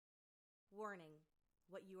Warning,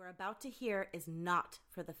 what you are about to hear is not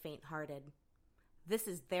for the faint-hearted. This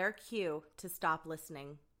is their cue to stop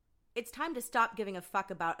listening. It's time to stop giving a fuck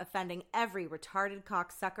about offending every retarded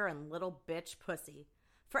cocksucker and little bitch pussy.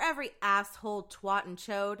 For every asshole, twat, and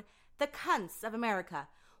chode, the cunts of America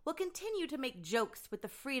will continue to make jokes with the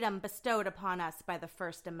freedom bestowed upon us by the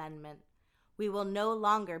First Amendment. We will no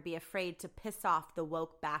longer be afraid to piss off the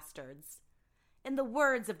woke bastards. In the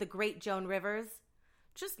words of the great Joan Rivers,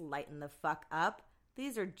 just lighten the fuck up.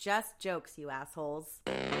 These are just jokes, you assholes.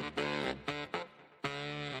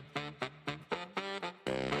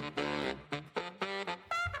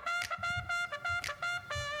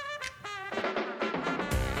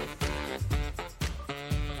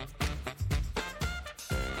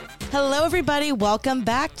 Hello, everybody. Welcome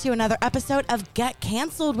back to another episode of Get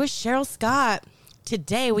Canceled with Cheryl Scott.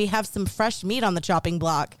 Today, we have some fresh meat on the chopping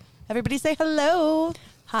block. Everybody say hello.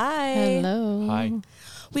 Hi. Hello. Hi.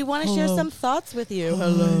 We want to share some thoughts with you.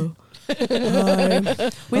 Hello.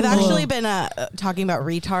 We've actually been talking about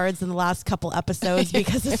retards in the last couple episodes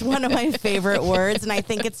because it's one of my favorite words, and I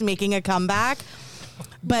think it's making a comeback.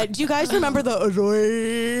 But do you guys remember the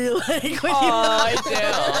like when I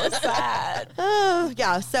do. Sad.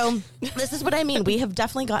 Yeah, so this is what I mean. We have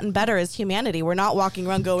definitely gotten better as humanity. We're not walking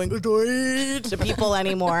around going to people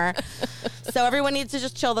anymore. So everyone needs to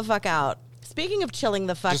just chill the fuck out. Speaking of chilling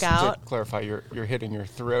the fuck Just out. to clarify, you're hitting your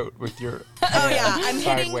throat with your I'm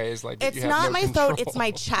hitting sideways. Like it's you have not no my control. throat, it's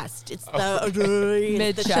my chest. It's the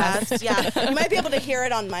Mid-chest. Yeah, you might be able to hear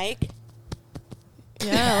it on mic.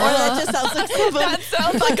 Yeah. Or that just sounds like That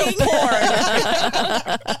sounds like a porn.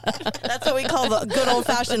 That's what we call the good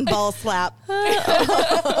old-fashioned ball slap.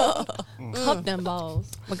 Cup them balls.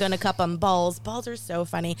 We're going to cup them balls. Balls are so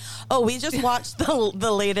funny. Oh, we just watched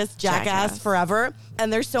the latest Jackass Forever,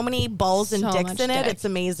 and there's so many balls and So dicks much in it. dick. It's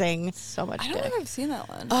amazing. So much I don't dick. think I've seen that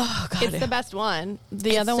one. Oh, God. It's the best one.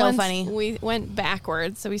 The It's other so ones, funny. we went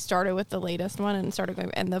backwards. So we started with the latest one and started going,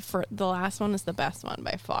 and the last one is the best one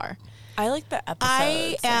by far. I like the episodes.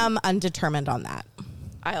 I am undetermined on that.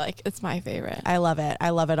 It's my favorite. I love it. I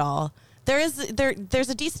love it all. There's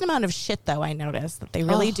a decent amount of shit, though. I noticed that they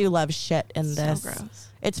really do love shit in So this. gross.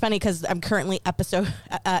 It's funny because I'm currently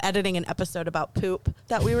editing an episode about poop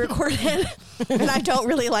that we recorded, and I don't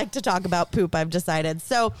really like to talk about poop, I've decided.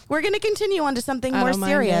 So we're going to continue on to something I more don't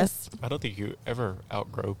mind serious. I don't think you ever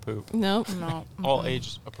outgrow poop. Nope. No. All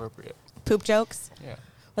age appropriate. Poop jokes. Yeah.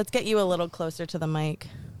 Let's get you a little closer to the mic.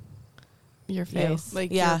 Your face.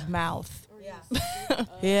 Like Yeah. your mouth.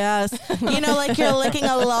 Yes. Like you're licking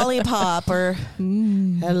a lollipop or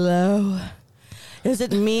hello. Is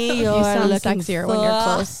it me You you're sound looking sexier when you're for?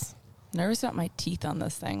 close. Nervous about my teeth on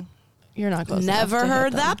this thing. You're not close. Never enough to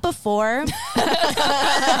heard hit them. that before.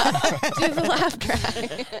 Do the laugh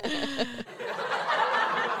track.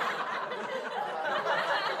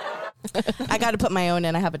 I got to put my own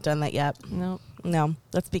in. I haven't done that yet. No. No,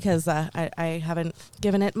 that's because I haven't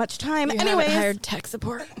given it much time. You Anyways, haven't hired tech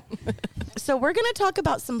support. so we're going to talk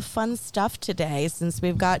about some fun stuff today since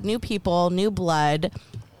we've got new people, new blood.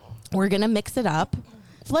 We're going to mix it up.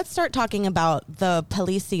 So let's start talking about the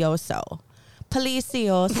Policioso.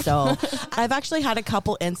 I've actually had a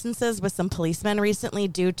couple instances with some policemen recently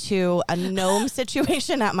due to a gnome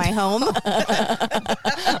situation at my home.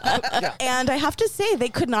 And I have to say, they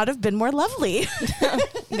could not have been more lovely.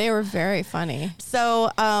 They were very funny.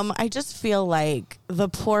 So I just feel like the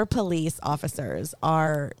poor police officers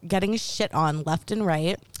are getting shit on left and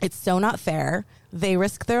right. It's so not fair. They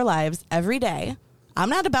risk their lives every day. I'm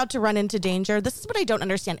not about to run into danger. This is what I don't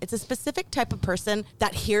understand. It's a specific type of person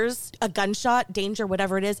that hears a gunshot, danger,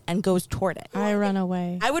 whatever it is, and goes toward it. I run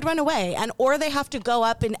away. I would run away. Or they have to go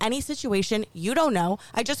up in any situation. You don't know.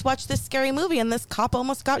 I just watched this scary movie and this cop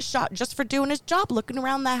almost got shot just for doing his job looking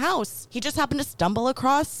around the house. He just happened to stumble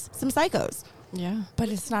across some psychos. Yeah. But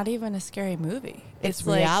it's not even a scary movie. It's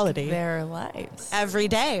like reality. their lives. Every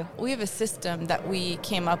day. We have a system that we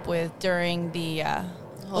came up with during the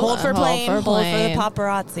Hold for plane. Hold for hold for the plane.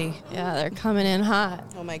 paparazzi. Yeah, they're coming in hot.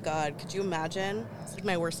 Oh my God. Could you imagine? It's like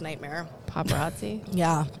my worst nightmare. Paparazzi.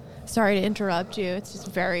 Yeah. Sorry to interrupt you. It's just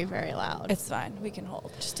very, very loud. It's fine. We can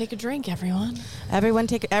hold. Just take a drink, everyone. Everyone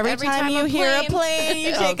take every time you hear a plane,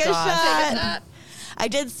 you take a shot. I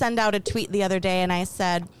did send out a tweet the other day and I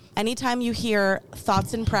said, anytime you hear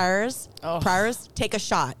thoughts and prayers, take a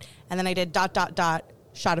shot. And then I did ...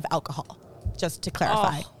 shot of alcohol, just to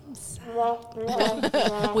clarify.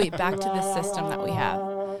 Wait, back to the system that we have.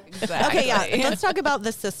 Exactly. Okay, yeah. Let's talk about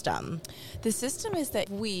the system. The system is that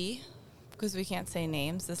we because we can't say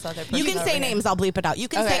names. This other person You can over say here. names. I'll bleep it out. You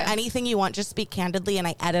can say Okay. anything you want. Just speak candidly, and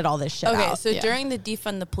I edit all this shit Okay, out. so Yeah. during the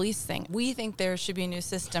defund the police thing, we think there should be a new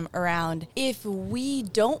system around if we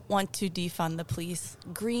don't want to defund the police,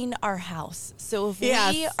 green our house. So if we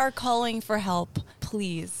Yes. are calling for help,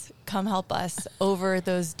 please come help us over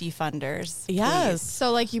those defunders. Yes.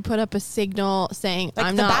 So like you put up a signal saying Like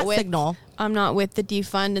I'm the not bat with signal. I'm not with the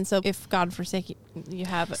defund, and so if God forsake you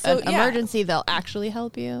have So, an yeah. emergency, they'll actually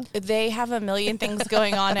help you. They have a million things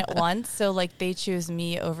going on at once, so like they choose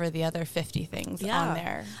me over the other 50 things on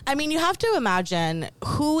there. I mean, you have to imagine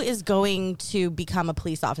who is going to become a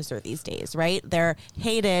police officer these days, right? They're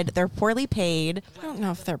hated. They're poorly paid. I don't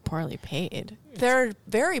know if they're poorly paid. They're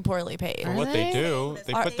very poorly paid. Are What they do,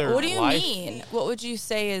 they put their What do you life. mean? What would you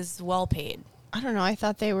say is well paid? I don't know. I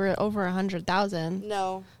thought they were over 100,000.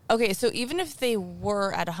 No. Okay, so even if they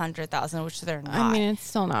were at 100,000, which they're not, I mean, it's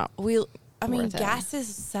still not. I mean, worth it. gas is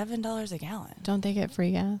 $7 a gallon. Don't they get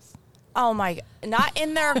free gas? Oh my! Not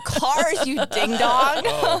in their cars, you ding dong.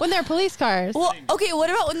 When they're police cars. Well, okay. What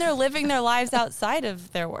about when they're living their lives outside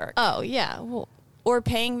of their work Oh yeah. Well, or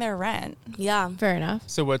paying their rent? Yeah. fair enough.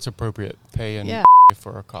 So what's appropriate pay and Yeah.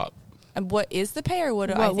 for a cop? And what is the pay, or what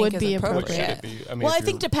do I What think would is be What appropriate? should it be? I mean, Well, if I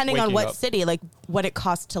think you're depending on waking what up- city, like what it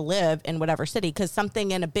costs to live in whatever city, because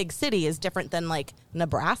something in a big city is different than like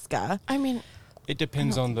Nebraska. I mean, It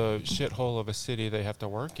depends on the shithole of a city they have to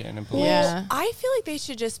work in. And police. yeah. I feel like they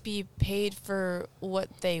should just be paid for what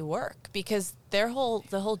they work, because the whole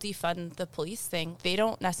defund the police thing, they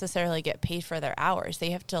don't necessarily get paid for their hours. They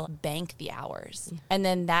have to bank the hours. And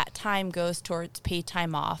then that time goes towards paid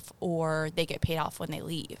time off, or they get paid off when they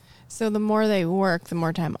leave. So the more they work, the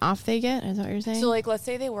more time off they get. Is that what you're saying? So like let's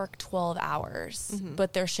say they work 12 hours,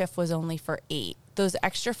 but their shift was only for 8. Those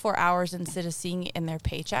extra 4 hours, instead of seeing it in their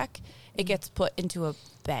paycheck, it gets put into a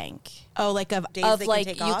bank. Oh, like of days Of they like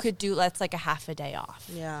can take you off? could do that's like a half a day off.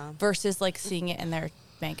 Yeah. Versus like seeing it in their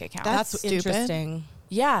bank account. That's That's stupid. interesting.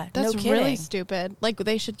 Yeah, That's no kidding. really stupid. Like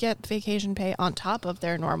they should get vacation pay on top of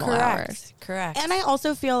their normal hours. Correct. And I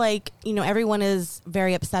also feel like, you know, everyone is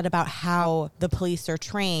very upset about how the police are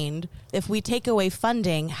trained. If we take away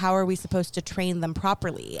funding, how are we supposed to train them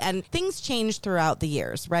properly? And things change throughout the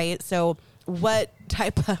years, right? So what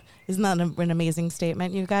type of, isn't that an amazing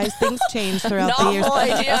statement, you guys? Things change throughout the years. Novel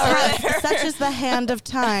idea over there. Such is the hand of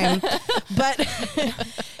time. But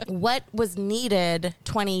what was needed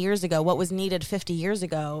 20 years ago, what was needed 50 years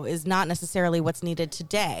ago is not necessarily what's needed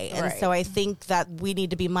today. And Right. so I think that we need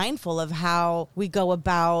to be mindful of how we go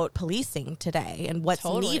about policing today and what's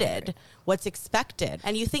Totally needed, agree. what's expected.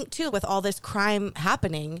 And you think too, with all this crime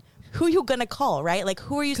happening, who are you going to call, right? Like,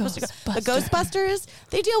 who are you supposed to go? The Ghostbusters?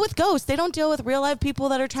 They deal with ghosts. They don't deal with real life people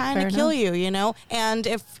that are trying Fair to kill enough. you, you know? And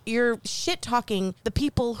if you're shit talking the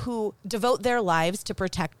people who devote their lives to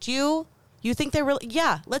protect you, you think they're really,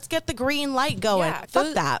 yeah, let's get the green light going. Yeah, Fuck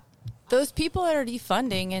those- that. Those people that are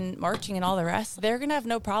defunding and marching and all the rest, they're going to have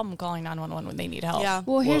no problem calling 911 when they need help. Yeah.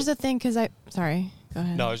 Well, here's the thing, because sorry, go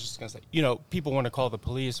ahead. No, I was just going to say, you know, people want to call the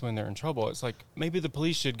police when they're in trouble. It's like, maybe the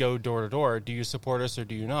police should go door to door. Do you support us or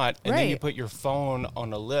do you not? And then you Right. put your phone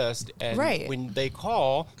on a list. And Right. when they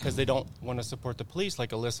call, because they don't want to support the police, like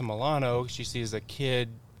Alyssa Milano, she sees a kid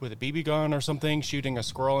with a BB gun or something shooting a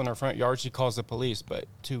squirrel in her front yard, she calls the police. But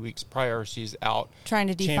 2 weeks prior, she's out Trying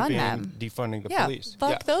to defund championing them. defunding the Yeah, police.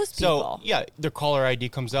 fuck those So, people. yeah, their caller ID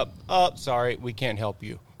comes up. Oh, sorry, we can't help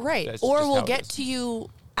you. Right. That's Or just how we'll it get is. to you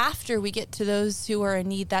after we get to those who are in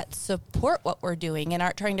need that support what we're doing and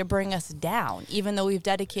aren't trying to bring us down, even though we've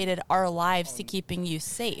dedicated our lives to keeping you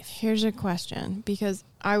safe. Here's a question, because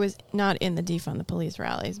I was not in the defund the police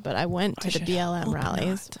rallies, but I went to the should BLM hope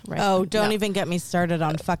rallies. Right. Oh, don't No. even get me started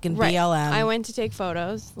on fucking Right. BLM. I went to take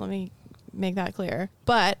photos. Let me make that clear.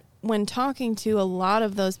 But when talking to a lot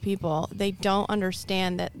of those people, they don't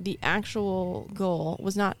understand that the actual goal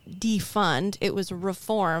was not defund, it was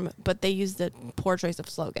reform, but they used the poor choice of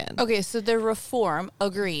slogan. Okay, so the reform,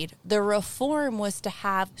 agreed. The reform was to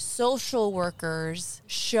have social workers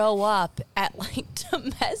show up at like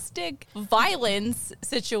domestic violence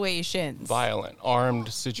situations. Violent, armed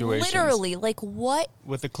situations. Literally, like what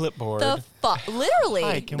With a clipboard. the fuck? Literally.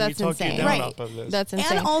 Hi, can That's we talk insane. you down Right. off of this? That's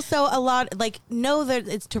insane. And also a lot, like, know that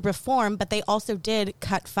it's to reform, but they also did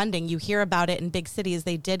cut funding. You hear about it in big cities.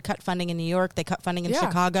 They did cut funding in New York. They cut funding in Yeah.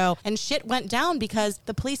 Chicago. And shit went down because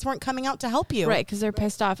the police weren't coming out to help you. right, because they're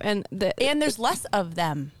pissed off. And And there's less of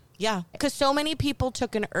them. Yeah. Because so many people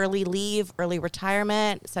took an early leave, early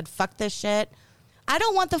retirement, said, fuck this shit. I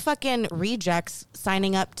don't want the fucking rejects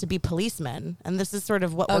signing up to be policemen. And this is sort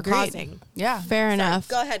of what Agreed. we're causing. Yeah. fair enough.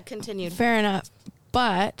 Go ahead, continue. Fair enough.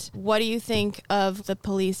 But what do you think of the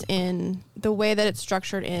police in the way that it's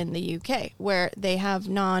structured in the UK, where they have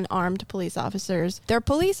non-armed police officers? They're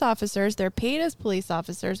police officers. They're paid as police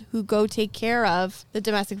officers who go take care of the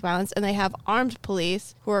domestic violence, and they have armed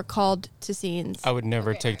police who are called to scenes. I would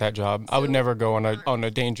never take that job. I would never go on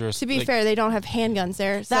a dangerous. To be fair, they don't have handguns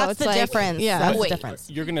there. So That's it's the like, difference. Yeah. That's Wait. the difference.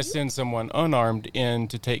 You're going to send someone unarmed in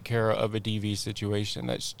to take care of a DV situation.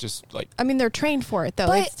 That's just like. I mean, they're trained for it, though.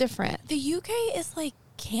 But It's different. The UK is like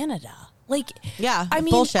Canada. Like, Yeah, I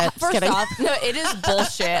mean, bullshit. Just first kidding. off, no, it is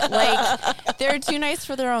bullshit. Like, they're too nice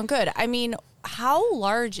for their own good. I mean, how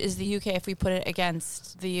large is the UK if we put it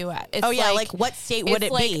against the US? It's like what state would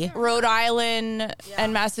it's it be? like Rhode Island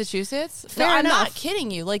and Massachusetts. Fair I'm enough. not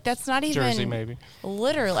kidding you. Like, that's not even Jersey, maybe.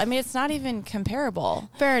 Literally, I mean, it's not even comparable.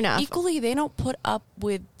 Fair enough. Equally, they don't put up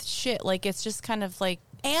with shit. Like, it's just kind of like.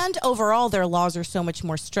 And overall, their laws are so much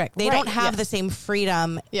more strict. They Right, don't have yeah. the same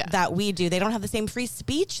freedom Yeah. that we do. They don't have the same free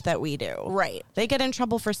speech that we do. Right. They get in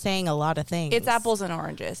trouble for saying a lot of things. It's apples and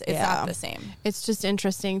oranges. It's Yeah. not the same. It's just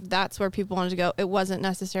interesting. That's where people wanted to go. It wasn't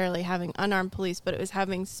necessarily having unarmed police, but it was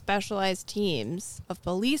having specialized teams of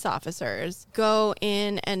police officers go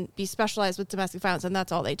in and be specialized with domestic violence, and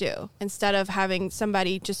that's all they do. Instead of having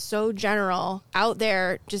somebody just so general out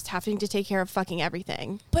there just having to take care of fucking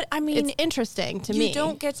everything. But I mean, It's interesting to me. you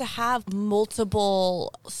don't get to have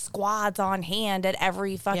multiple squads on hand at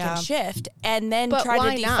every fucking Yeah. shift and then But try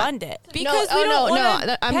why to not? defund it because No, we don't want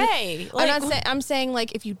no, to pay. I'm not saying. I'm saying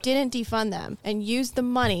like if you didn't defund them and use the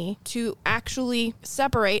money to actually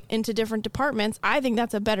separate into different departments, I think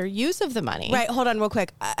that's a better use of the money. Right, hold on real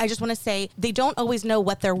quick. I just want to say they don't always know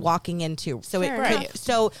what they're walking into. So Fair it enough. could,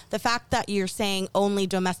 so the fact that you're saying only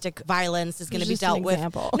domestic violence is going to be Just an dealt with.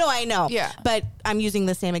 example. No, I know. Yeah. But I'm using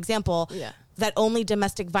the same example. Yeah. That only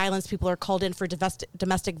domestic violence people are called in for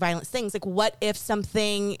domestic violence things. Like, what if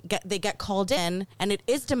they get called in and it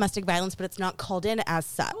is domestic violence, but it's not called in as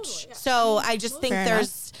such? So I just think Fair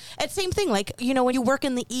there's it's same thing. Like, you know, when you work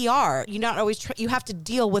in the ER, you not always you have to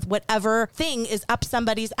deal with whatever thing is up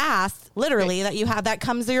somebody's ass, literally that you have that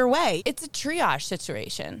comes your way. it's a triage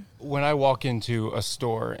situation. When I walk into a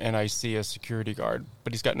store and I see a security guard,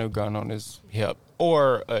 but he's got no gun on his hip,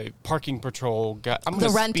 or a parking patrol guy, I'm going The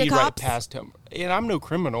to speed right rent-a-cops? past him. And I'm no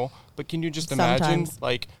criminal, but can you just imagine, Sometimes.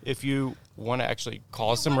 like, if you want to actually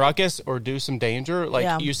cause some ruckus or do some danger, like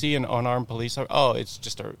Yeah. you see an unarmed police, oh, it's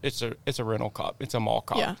just it's a rental cop, it's a mall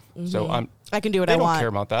cop. Yeah. So I can do what they I don't want. care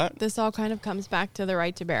about that. This all kind of comes back to the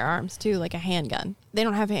right to bear arms too, like a handgun. They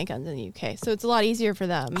don't have handguns in the UK, so it's a lot easier for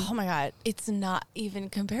them. Oh my god, it's not even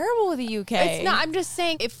comparable with the UK. It's not. I'm just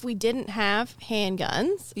saying, if we didn't have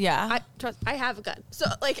handguns, Yeah. I have a gun. So,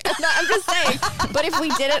 like, I'm just saying. But if we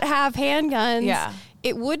didn't have handguns, Yeah.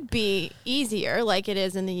 it would be easier, like it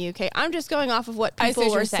is in the UK. I'm just going off of what I see people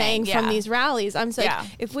what were you're saying saying, from yeah. these rallies. I'm saying, Yeah.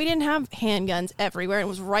 if we didn't have handguns everywhere, and it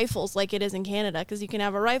was rifles like it is in Canada, because you can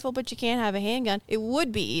have a rifle, but you can't have a handgun, it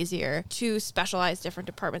would be easier to specialize different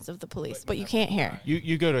departments of the police. But you can't here.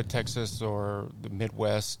 You go to Texas or the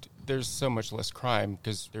Midwest, there's so much less crime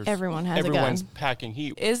because Everyone has a gun. everyone's packing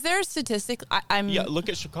heat. Is there a statistic? I'm Yeah, look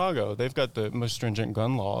at Chicago. They've got the most stringent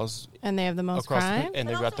gun laws And they have the most across crime. and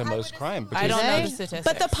they've got the most crime. I don't Do know they? the statistics.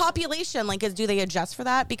 But the population, like, do they adjust for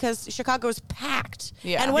that? Because Chicago's packed.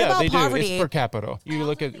 Yeah. And what yeah, about they poverty? do. It's per capita. You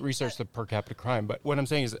look at research the per capita crime, but what I'm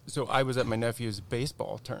saying is, so I was at my nephew's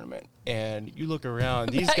baseball tournament, and you look around,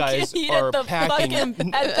 these guys are at the packing.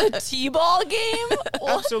 fucking, at the t-ball game.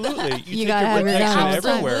 Absolutely, You take gotta your have your protection gun.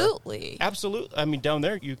 everywhere. Absolutely. Absolutely. I mean, down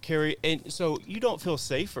there you carry, and so you don't feel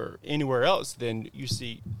safer anywhere else than you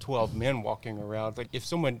see 12 men walking around. Like if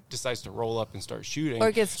someone decides to roll up and start shooting,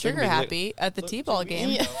 Or gets they're trigger gonna be happy at the t-ball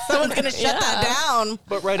game. Someone's going to shut that down.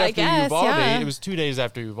 But right I after guess, Uvalde, yeah. it was 2 days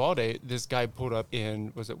after Uvalde, this guy pulled up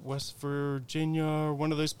in, was it West Virginia or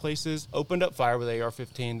one of those places, opened up fire with an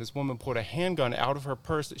AR-15. This woman pulled a handgun out of her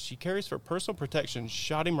purse that she carries for personal protection,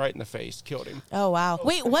 shot him right in the face, killed him. Oh, wow.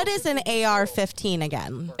 Wait, what is an AR-15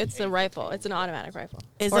 again? It's a rifle. It's an automatic rifle.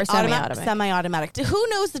 Is or it semi-automatic. Semi-automatic. Who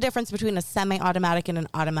knows the difference between a semi-automatic and an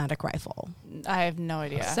automatic rifle? I have no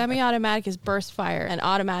idea. Semi-automatic is burst fire, and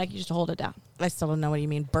automatic you just hold it down. I still don't know what you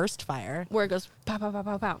mean. Burst fire. Where it goes pow pow pow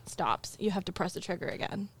pow pow, stops. You have to press the trigger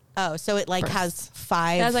again. Oh, so it like has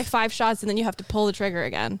five. It has like 5 shots, and then you have to pull the trigger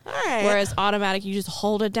again. All right. Whereas automatic, you just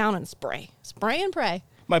hold it down and spray and pray.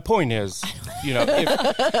 My point is, you know,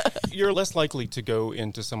 if you're less likely to go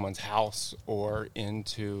into someone's house or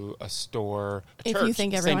into a store. A If church. you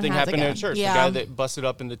think Same everyone thing has a happened in gun. a church. Yeah. The guy that busted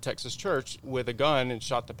up in the Texas church with a gun and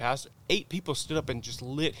shot the pastor. 8 people stood up and just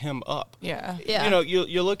lit him up. Yeah. Yeah. You know,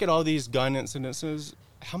 you look at all these gun incidences.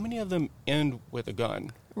 How many of them end with a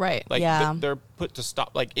gun? Right. Like Yeah. they're put to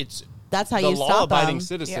stop. Like it's That's how the you stop law-abiding them.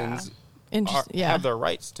 citizens Yeah. have their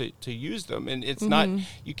rights to use them, and it's not.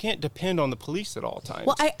 You can't depend on the police at all times.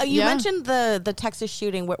 Well, you Yeah. mentioned the Texas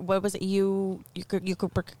shooting. What was it? Uvalde.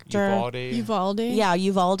 Uvalde. Yeah,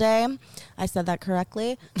 Uvalde. I said that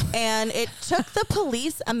correctly. And it took the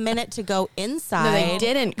police a minute to go inside. No, they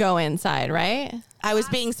didn't go inside, right? I was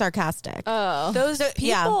being sarcastic. Oh. Those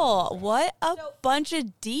yeah. people, what a bunch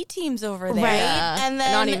of D teams over there. Right, Yeah. and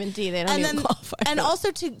then Not even D, they don't and even then, qualify. And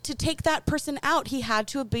also to take that person out, he had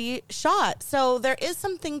to be shot. So there is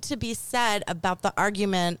something to be said about the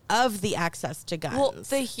argument of the access to guns. Well,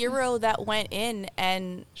 the hero that went in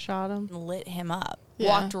and Shot him. lit him up Yeah.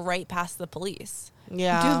 walked right past the police.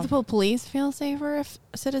 yeah. Do the police feel safer if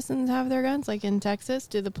citizens have their guns? Like in Texas,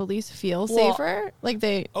 do the police feel Well- safer? Like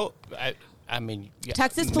they. Oh, I mean, yeah,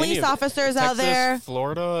 Texas many police of- officers out Texas, there,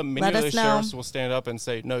 Florida, many let of us the know. sheriffs will stand up and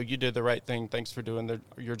say, "No, you did the right thing. Thanks for doing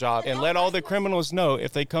your job." And let all the criminals know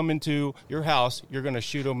if they come into your house, you're going to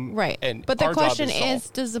shoot them. Right. And But the our job question is,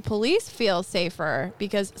 solved. does the police feel safer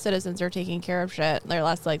because citizens are taking care of shit? They're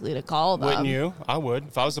less likely to call them. Wouldn't you? I would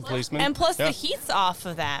if I was a policeman. And plus, Yeah. the heat's off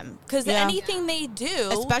of them because Yeah. anything they do,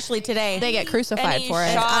 especially today, They get crucified Any for it.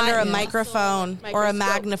 it's shot- under a Yeah. microphone or a Microscope.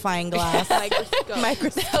 magnifying glass.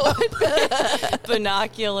 Microscope.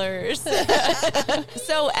 binoculars.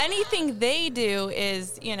 So anything they do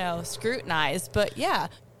is, scrutinized. But yeah,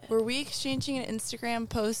 were we exchanging an Instagram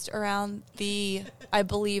post around the, I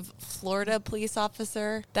believe, Florida police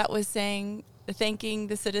officer that was thanking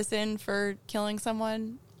the citizen for killing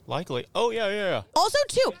someone? Likely. Oh yeah. Also,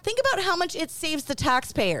 too, think about how much it saves the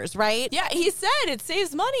taxpayers, right? Yeah, he said it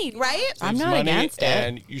saves money. Right? I'm Saves not money, against it.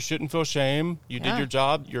 and you shouldn't feel shame. You Yeah. did your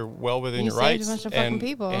job. You're well within You your saved rights a bunch of fucking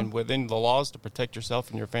people. and within the laws to protect yourself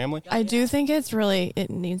and your family. I do think it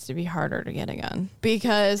needs to be harder to get a gun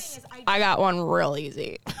because I got one real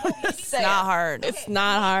easy. It's not hard. It's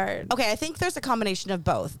not hard. Okay, I think there's a combination of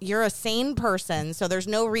both. You're a sane person, so there's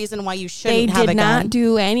no reason why you They shouldn't have a did gun. not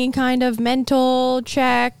do any kind of mental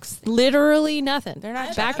checks. Literally nothing. They're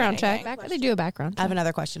not background checking check. They do a background I have check.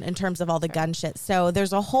 another question in terms of all the gun shit. So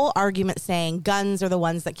there's a whole argument saying guns are the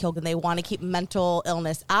ones that kill, and they want to keep mental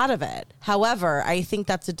illness out of it. However, I think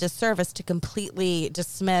that's a disservice to completely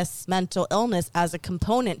dismiss mental illness as a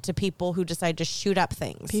component to people who decide to shoot up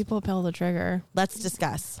things. People pull the trigger. Let's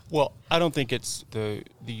discuss. Well, I don't think it's the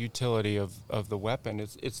utility of the weapon.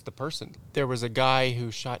 It's the person. There was a guy who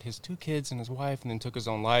shot his 2 kids and his wife and then took his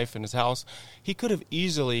own life in his house. He could have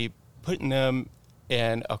easily put them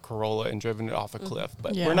in a Corolla and driven it off a cliff.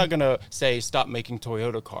 But Yeah. we're not going to say stop making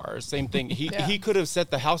Toyota cars. Same thing. He could have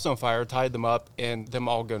set the house on fire, tied them up, and them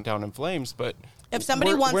all going down in flames. But If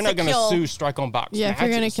somebody we're wants not to going to kill- sue Strike on Box. Yeah, if you're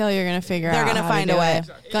gonna matches. kill, you're gonna figure They're out. gonna how find to a do way.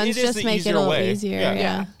 it. Guns It is just the make it easier a little way. easier. Yeah,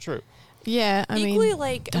 Yeah. true. Yeah, I Equally, mean,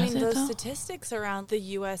 like, does it, those though? statistics around the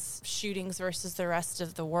U.S. shootings versus the rest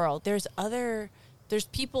of the world. There's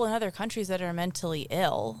people in other countries that are mentally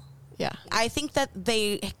ill. Yeah. I think that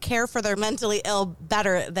they care for their mentally ill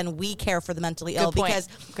better than we care for the mentally ill point. because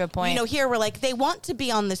Good point. here we're like they want to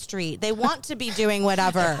be on the street, they want to be doing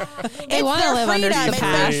whatever. It's wanna their live under freedom,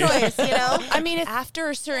 the it's their choice, I mean, after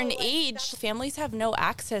a certain age, families have no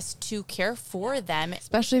access to care for them.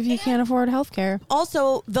 Especially if you can't afford health care.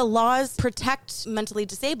 Also, the laws protect mentally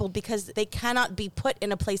disabled because they cannot be put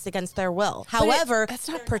in a place against their will. However, that's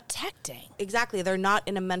not protecting. exactly, they're not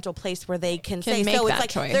in a mental place where they can say. make So it's that like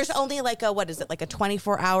choice. there's only like a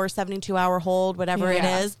 24-hour, 72-hour hold, whatever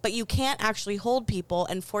Yeah. it is. But you can't actually hold people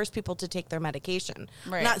and force people to take their medication.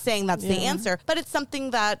 Right. I'm not saying that's the Yeah. answer, but it's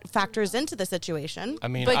something that factors into the situation I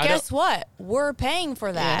mean, But I guess don't- what? We're paying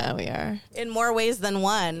for that. Yeah, we are. in more ways than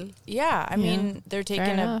one. Yeah, I mean, they're fair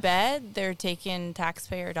taking a enough. bed, they're taking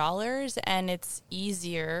taxpayer dollars, and it's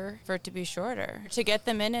easier for it to be shorter to get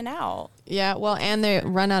them in and out. Yeah, well, and they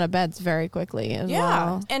run out of beds very quickly as Yeah.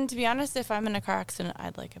 well. And to be honest, if I'm in a car accident,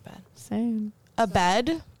 I'd like a bed. Same. A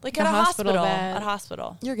bed? Like A at a hospital hospital. bed. At a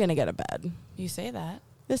hospital. You're going to get a bed. You say that.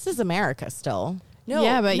 This is America still. No,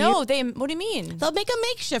 Yeah, but what do you mean? They'll make a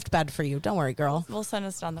makeshift bed for you. Don't worry, girl. We'll send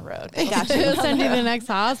us down the road. Gotcha. We'll send you to the next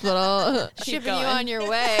hospital. Shipping you going. on your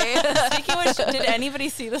way. Speaking of which, did anybody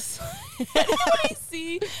see this? Anybody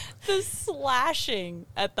see the slashing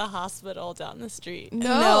at the hospital down the street?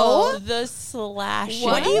 No. The slashing.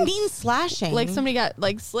 What do you mean slashing? Like somebody got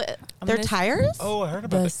slit. their tires? Oh, I heard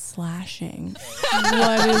about The this. slashing.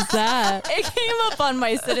 What is that? It came up on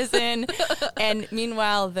My Citizen, and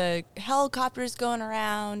meanwhile the helicopter's going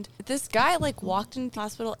around. This guy walked into the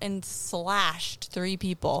hospital and slashed 3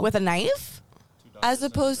 people With a knife? As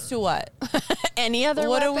opposed to what? Any other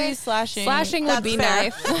What are weapon? we slashing? Slashing would be fair.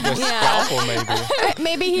 knife. The scalpel, maybe.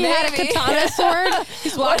 Maybe he had a katana sword.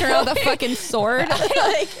 He's walking around with a fucking sword.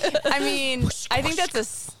 I mean, I think that's a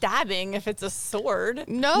stabbing if it's a sword.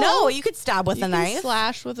 No, you could stab with You a can knife.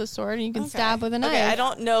 slash with a sword and you can stab with a knife. Okay, I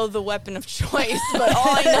don't know the weapon of choice, but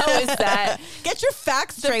all I know is that Get your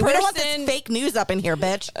facts straight. We don't want this person- fake news up in here,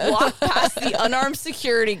 bitch. walk past the unarmed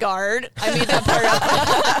security guard. I made that part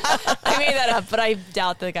up. I made that up, but I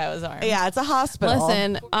doubt the guy was armed. Yeah, it's a hospital.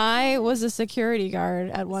 Listen, I was a security guard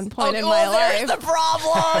at one point in my well, life. there's the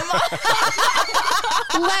problem.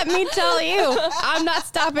 Let me tell you, I'm not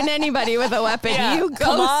stopping anybody with a weapon. Yeah, You go,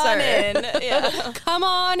 come on sir. in. Yeah. Come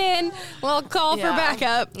on in. We'll call for Yeah.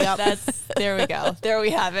 backup. There we go. There we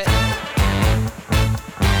have it.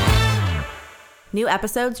 New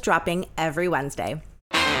episodes dropping every Wednesday.